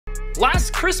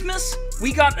Last Christmas,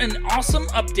 we got an awesome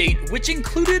update, which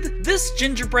included this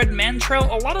gingerbread man trail.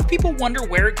 A lot of people wonder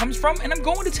where it comes from, and I'm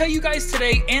going to tell you guys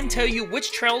today and tell you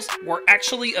which trails were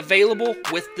actually available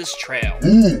with this trail.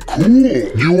 Ooh, cool!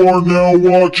 You are now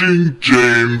watching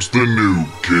James the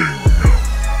Noob King.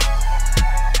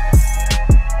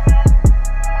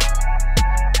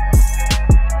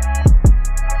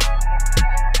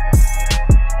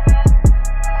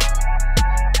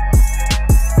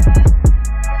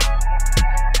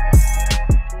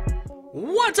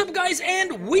 What's up guys,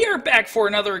 and we are back for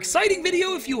another exciting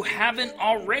video. If you haven't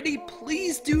already,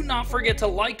 please do not forget to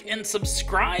like and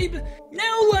subscribe.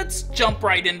 Now let's jump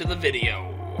right into the video.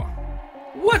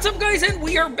 What's up guys, and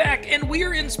we are back and we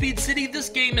are in Speed City. This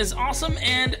game is awesome,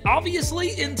 and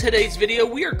obviously in today's video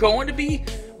we are going to be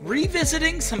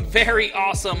revisiting some very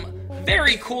awesome,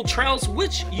 very cool trails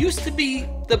which used to be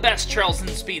the best trails in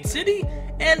Speed City,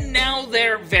 and now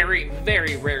they're very,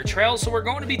 very rare trails. So we're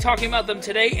going to be talking about them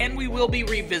today, and we will be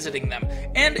revisiting them.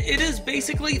 And it is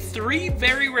basically 3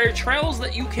 very rare trails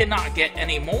that you cannot get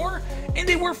anymore, and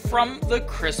they were from the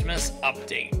Christmas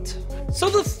update.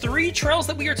 So the 3 trails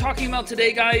that we are talking about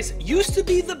today, guys, used to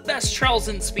be the best trails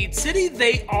in Speed City.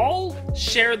 They all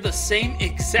share the same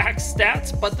exact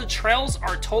stats, but the trails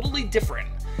are totally different.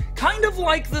 Kind of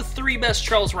like the 3 best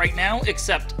trails right now,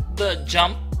 except the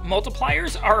jump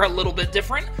multipliers are a little bit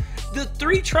different. The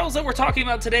 3 trails that we're talking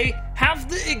about today have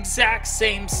the exact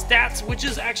same stats, which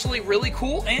is actually really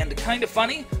cool and kind of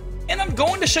funny. And I'm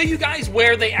going to show you guys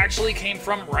where they actually came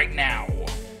from right now.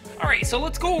 Alright, so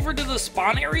let's go over to the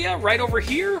spawn area right over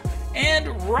here. And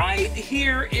right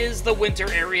here is the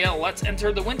winter area. Let's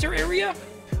enter the winter area.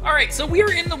 Alright, so we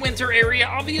are in the winter area.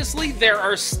 Obviously, there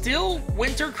are still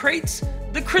winter crates.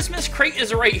 The Christmas crate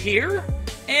is right here,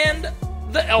 and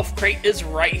the elf crate is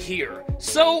right here.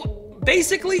 So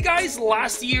basically guys,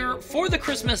 last year for the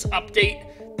Christmas update,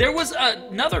 there was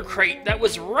another crate that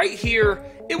was right here.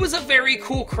 It was a very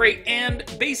cool crate, and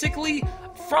basically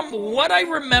from what I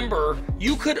remember,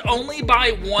 you could only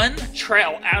buy 1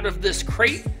 trail out of this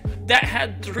crate that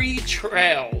had 3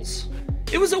 trails.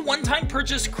 It was a one-time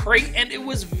purchase crate, and it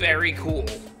was very cool.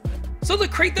 So the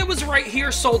crate that was right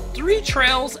here sold 3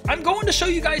 trails. I'm going to show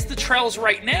you guys the trails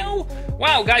right now.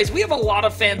 Wow, guys, we have a lot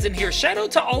of fans in here. Shout out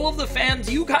to all of the fans.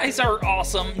 You guys are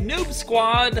awesome. Noob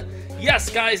Squad. Yes,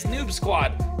 guys, Noob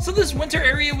Squad. So this winter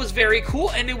area was very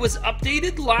cool, and it was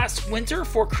updated last winter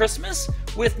for Christmas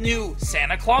with new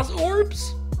Santa Claus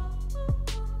orbs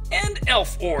and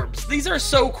elf orbs. These are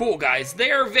so cool, guys. They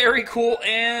are very cool,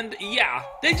 and yeah,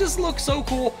 they just look so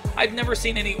cool. I've never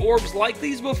seen any orbs like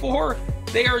these before.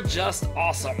 They are just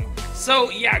awesome. So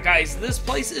yeah, guys, this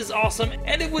place is awesome,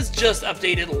 and it was just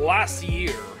updated last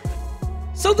year.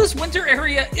 So this winter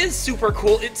area is super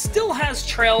cool. It still has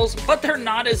trails, but they're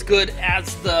not as good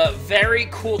as the very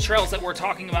cool trails that we're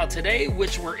talking about today,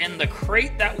 which were in the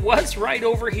crate that was right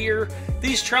over here.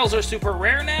 These trails are super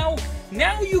rare now.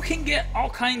 Now you can get all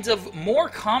kinds of more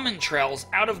common trails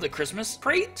out of the Christmas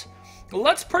crate.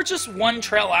 Let's purchase 1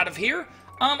 trail out of here.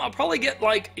 I'll probably get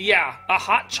like, yeah, a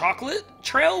hot chocolate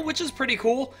trail, which is pretty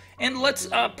cool. And let's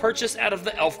purchase out of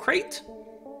the elf crate.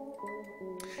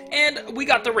 And we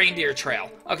got the reindeer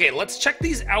trail. Okay, let's check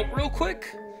these out real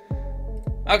quick.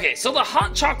 Okay, so the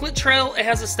hot chocolate trail, it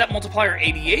has a step multiplier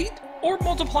 88, or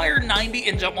multiplier 90,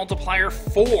 and jump multiplier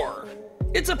 4.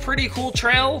 It's a pretty cool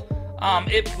trail.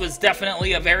 It was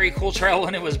definitely a very cool trail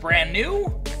when it was brand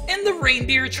new. And the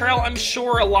reindeer trail, I'm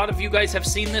sure a lot of you guys have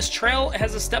seen this trail. It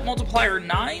has a step multiplier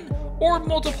 9, orb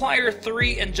multiplier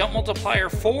 3, and jump multiplier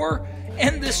 4.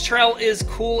 And this trail is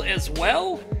cool as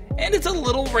well. And it's a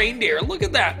little reindeer. Look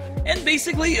at that. And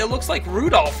basically, it looks like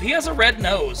Rudolph. He has a red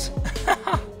nose.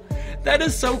 That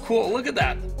is so cool. Look at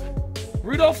that.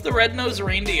 Rudolph the red-nosed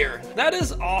reindeer. That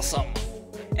is awesome.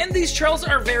 And these trails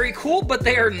are very cool, but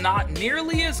they are not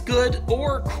nearly as good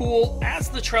or cool as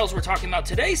the trails we're talking about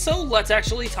today, so let's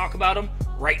actually talk about them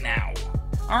right now.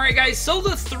 Alright guys, so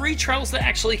the 3 trails that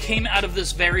actually came out of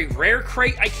this very rare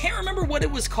crate, I can't remember what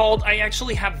it was called. I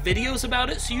actually have videos about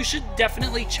it, so you should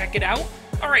definitely check it out.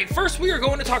 Alright, first we are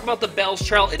going to talk about the bells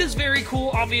trail. It is very cool.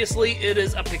 Obviously, it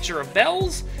is a picture of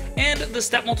bells, and the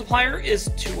step multiplier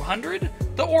is 200,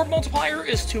 the orb multiplier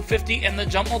is 250, and the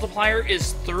jump multiplier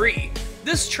is 3.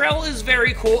 This trail is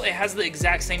very cool. It has the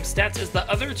exact same stats as the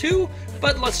other 2,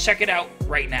 but let's check it out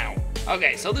right now.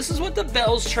 Okay, so this is what the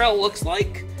bells trail looks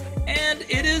like, and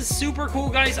it is super cool,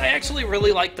 guys. I actually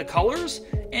really like the colors,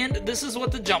 and this is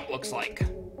what the jump looks like.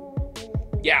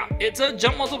 Yeah, it's a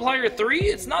jump multiplier 3.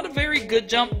 It's not a very good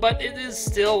jump, but it is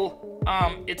still,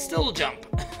 it's still a jump.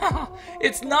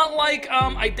 It's not like,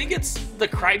 I think it's the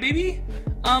Crybaby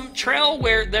trail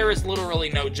where there is literally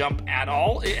no jump at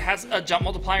all. It has a jump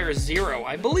multiplier of 0.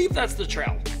 I believe that's the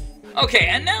trail. Okay,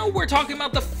 and now we're talking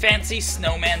about the fancy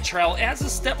snowman trail. It has a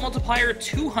step multiplier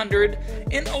 200,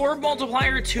 an orb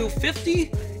multiplier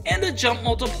 250, and a jump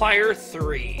multiplier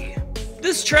 3.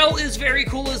 This trail is very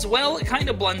cool as well. It kind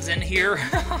of blends in here.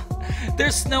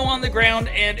 There's snow on the ground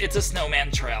and it's a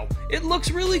snowman trail. It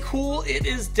looks really cool. It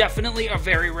is definitely a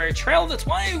very rare trail. That's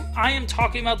why I am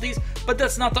talking about these, but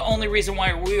that's not the only reason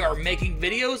why we are making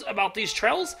videos about these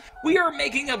trails. We are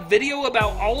making a video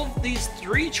about all of these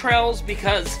 3 trails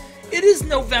because it is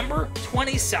November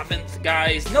 27th,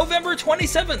 guys. November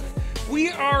 27th. We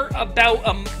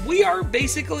are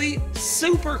basically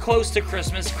super close to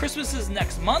Christmas. Christmas is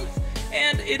next month,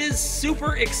 and it is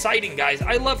super exciting, guys.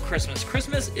 I love Christmas.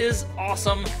 Christmas is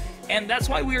awesome, and that's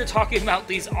why we are talking about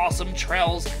these awesome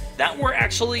trails that were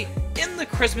actually in the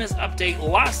Christmas update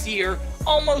last year,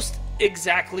 almost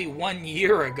exactly 1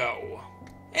 year ago.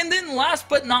 And then last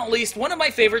but not least, one of my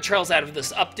favorite trails out of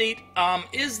this update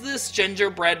is this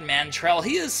gingerbread man trail.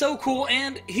 He is so cool,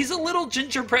 and he's a little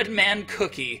gingerbread man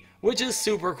cookie, which is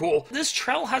super cool. This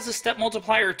trail has a step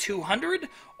multiplier 200,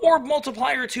 orb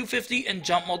multiplier 250, and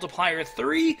jump multiplier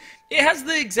 3. It has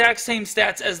the exact same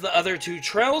stats as the other 2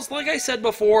 trails, like I said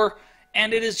before,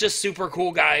 and it is just super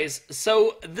cool, guys.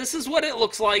 So this is what it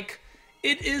looks like.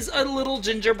 It is a little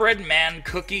gingerbread man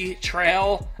cookie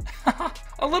trail.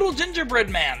 A little gingerbread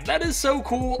man. That is so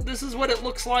cool. This is what it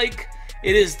looks like.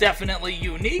 It is definitely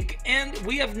unique, and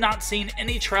we have not seen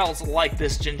any trails like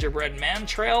this gingerbread man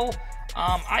trail.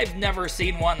 I've never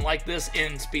seen one like this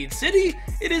in Speed City.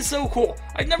 It is so cool.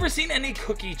 I've never seen any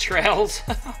cookie trails,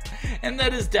 and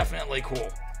that is definitely cool.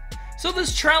 So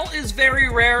this trail is very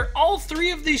rare. All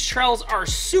 3 of these trails are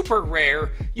super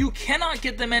rare. You cannot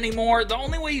get them anymore. The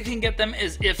only way you can get them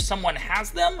is if someone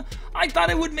has them. I thought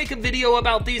I would make a video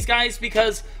about these guys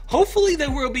because hopefully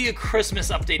there will be a Christmas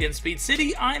update in Speed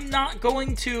City. I'm not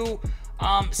going to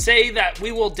say that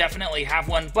we will definitely have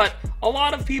one, but a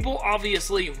lot of people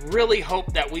obviously really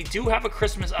hope that we do have a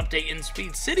Christmas update in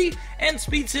Speed City, and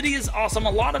Speed City is awesome.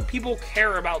 A lot of people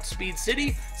care about Speed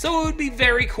City, so it would be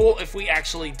very cool if we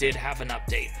actually did have an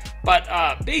update.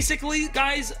 But basically,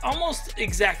 guys, almost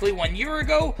exactly 1 year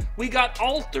ago, we got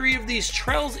all 3 of these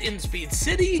trails in Speed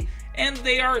City, and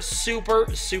they are super,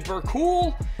 super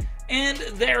cool. And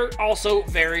they're also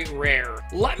very rare.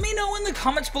 Let me know in the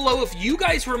comments below if you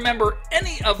guys remember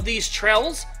any of these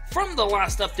trails from the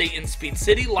last update in Speed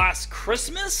City last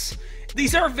Christmas.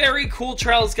 These are very cool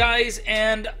trails, guys,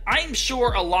 and I'm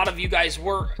sure a lot of you guys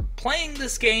were playing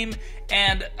this game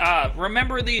and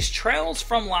remember these trails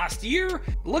from last year.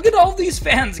 Look at all these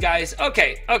fans, guys.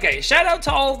 Okay, shout out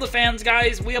to all the fans,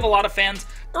 guys. We have a lot of fans.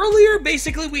 Earlier,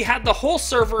 basically, we had the whole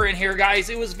server in here, guys.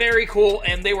 It was very cool,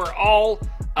 and they were all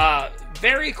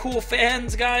very cool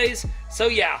fans, guys. So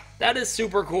yeah, that is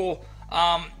super cool.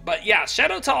 But yeah,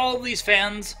 shout out to all of these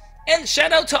fans. And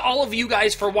shout out to all of you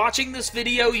guys for watching this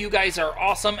video. You guys are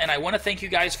awesome, and I want to thank you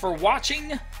guys for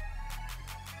watching.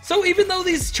 So even though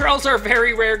these trails are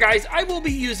very rare, guys, I will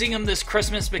be using them this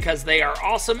Christmas because they are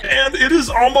awesome. And it is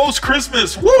almost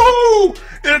Christmas. Woohoo!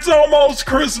 It's almost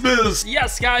Christmas.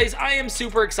 Yes, guys, I am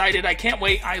super excited. I can't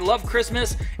wait. I love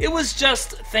Christmas. It was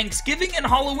just Thanksgiving and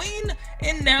Halloween,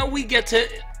 and now we get to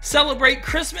celebrate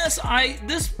Christmas.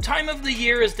 This time of the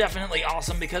year is definitely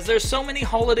awesome because there's so many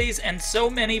holidays and so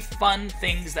many fun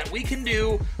things that we can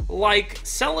do, like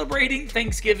celebrating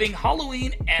Thanksgiving,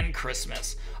 Halloween, and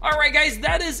Christmas. Alright guys,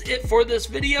 that is it for this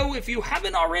video. If you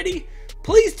haven't already,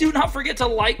 please do not forget to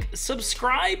like,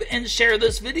 subscribe, and share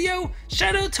this video.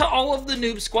 Shout out to all of the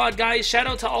Noob Squad guys. Shout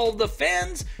out to all of the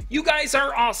fans. You guys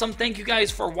are awesome. Thank you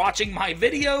guys for watching my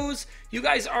videos. You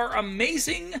guys are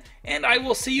amazing, and I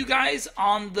will see you guys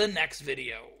on the next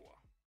video.